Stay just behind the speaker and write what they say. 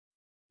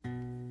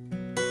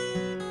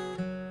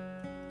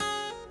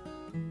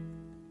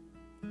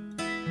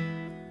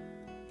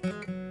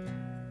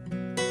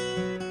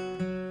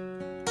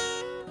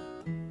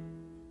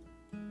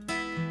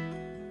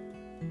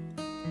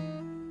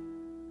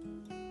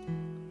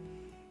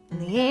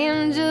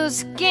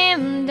angels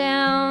came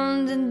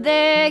down, did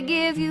they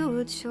give you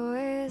a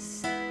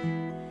choice?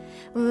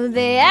 Will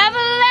they ever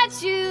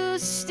let you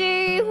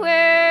stay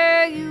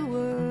where you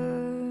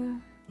were?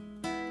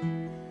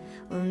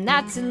 Well,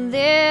 not to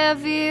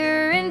live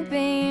here in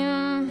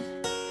pain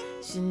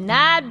should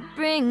not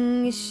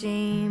bring you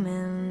shame,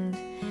 and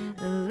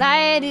the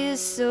light is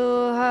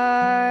so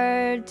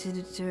hard to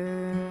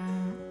deter.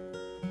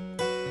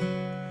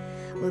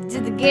 Well,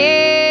 did the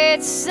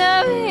gates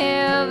of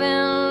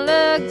heaven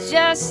look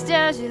just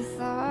as you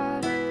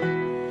thought?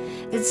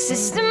 Did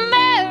Sister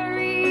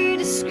Mary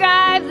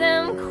describe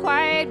them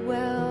quite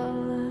well?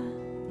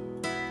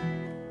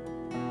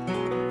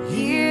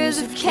 Years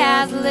of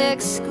Catholic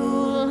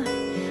school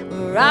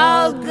were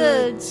all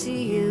good to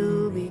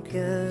you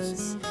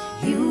because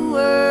you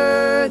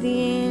were the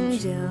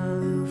angel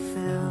who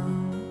fell.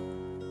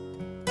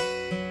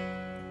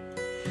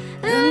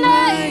 And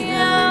I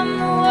am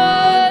the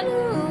one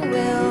who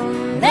will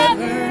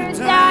never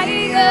die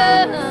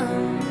young.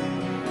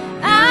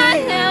 I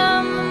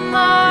am a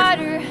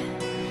martyr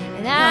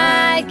and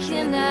I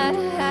cannot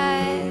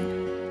hide.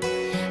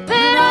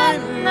 But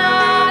I'm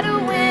not a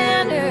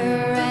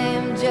winner, I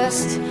am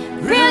just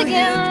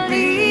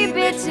brilliantly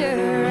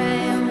bitter. I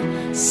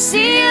am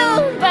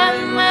sealed by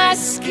my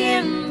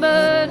skin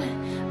but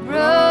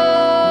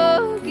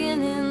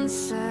broken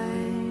inside.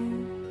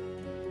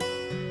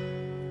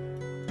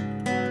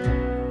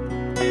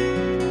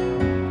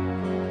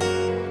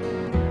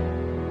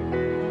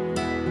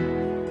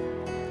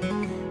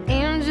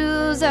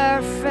 Angels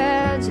are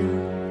fragile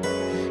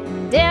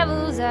and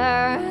devils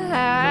are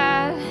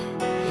hard,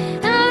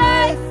 and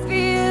life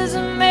is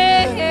a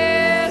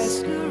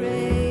masquerade.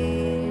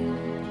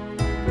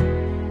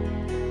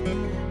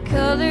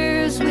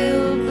 Colors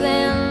will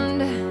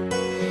blend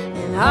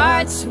and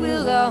hearts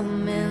will all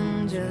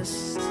mend.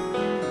 Just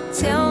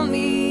tell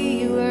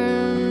me you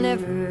were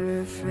never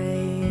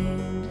afraid.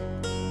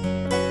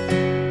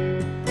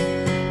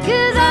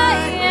 'Cause I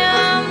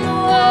am the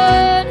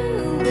one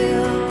who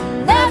will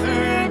never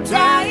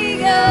die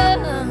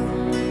young.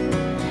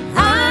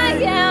 I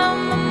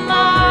am a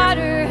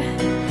martyr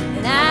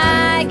and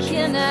I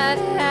cannot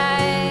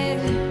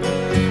hide.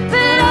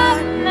 But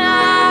I'm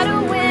not a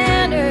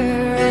winner,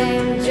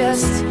 I'm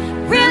just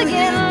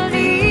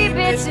brilliantly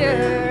bitter.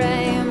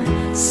 I'm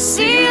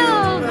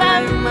sealed by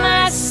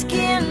my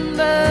skin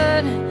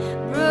but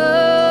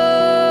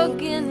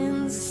broken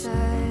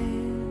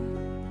inside.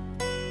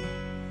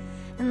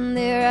 And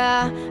there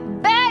are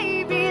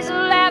babies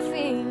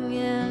laughing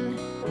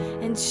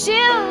and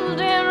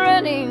children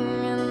running,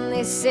 and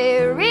they say,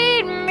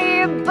 read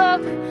me a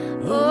book,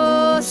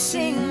 oh,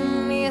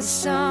 sing me a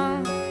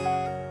song.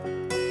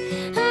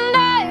 And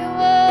I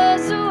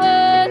was the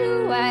one who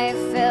I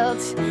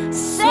felt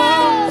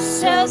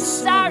so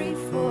sorry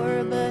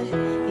for, but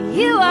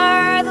you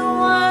are the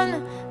one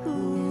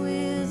who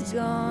is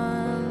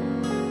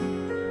gone.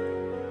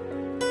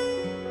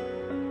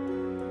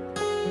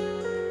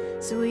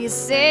 So will you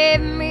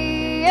save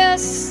me a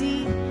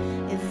seat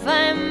if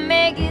I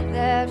make it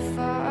that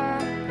far?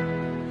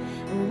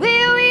 Will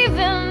you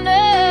even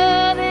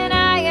know that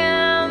I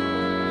am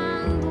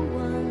the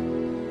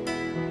one?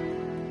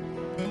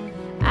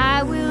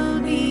 I will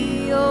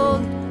be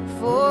old,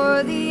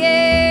 for the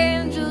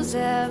angels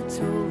have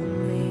told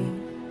me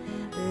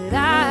that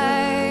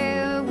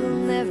I will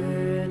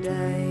never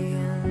die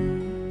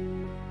young.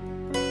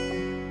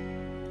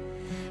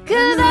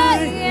 'Cause I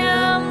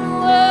am the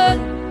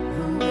one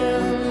who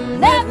will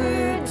never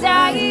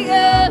die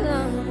young.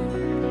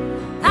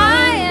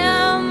 I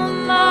am a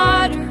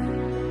martyr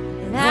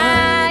and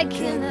I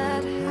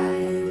cannot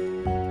hide.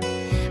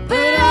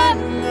 But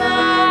I'm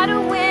not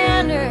a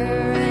winner,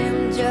 I'm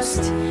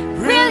just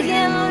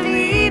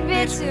brilliantly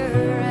bitter.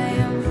 I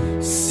am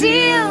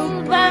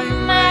sealed by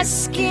my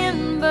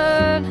skin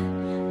but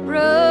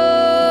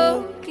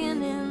broken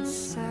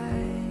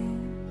inside.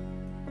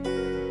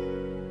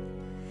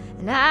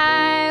 And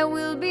I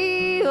will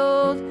be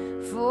old,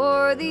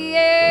 for the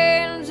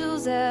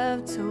angels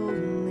have told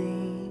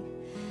me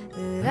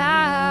that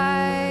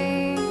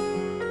I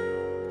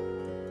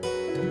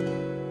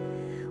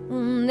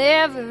will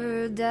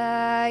never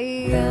die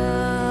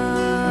young.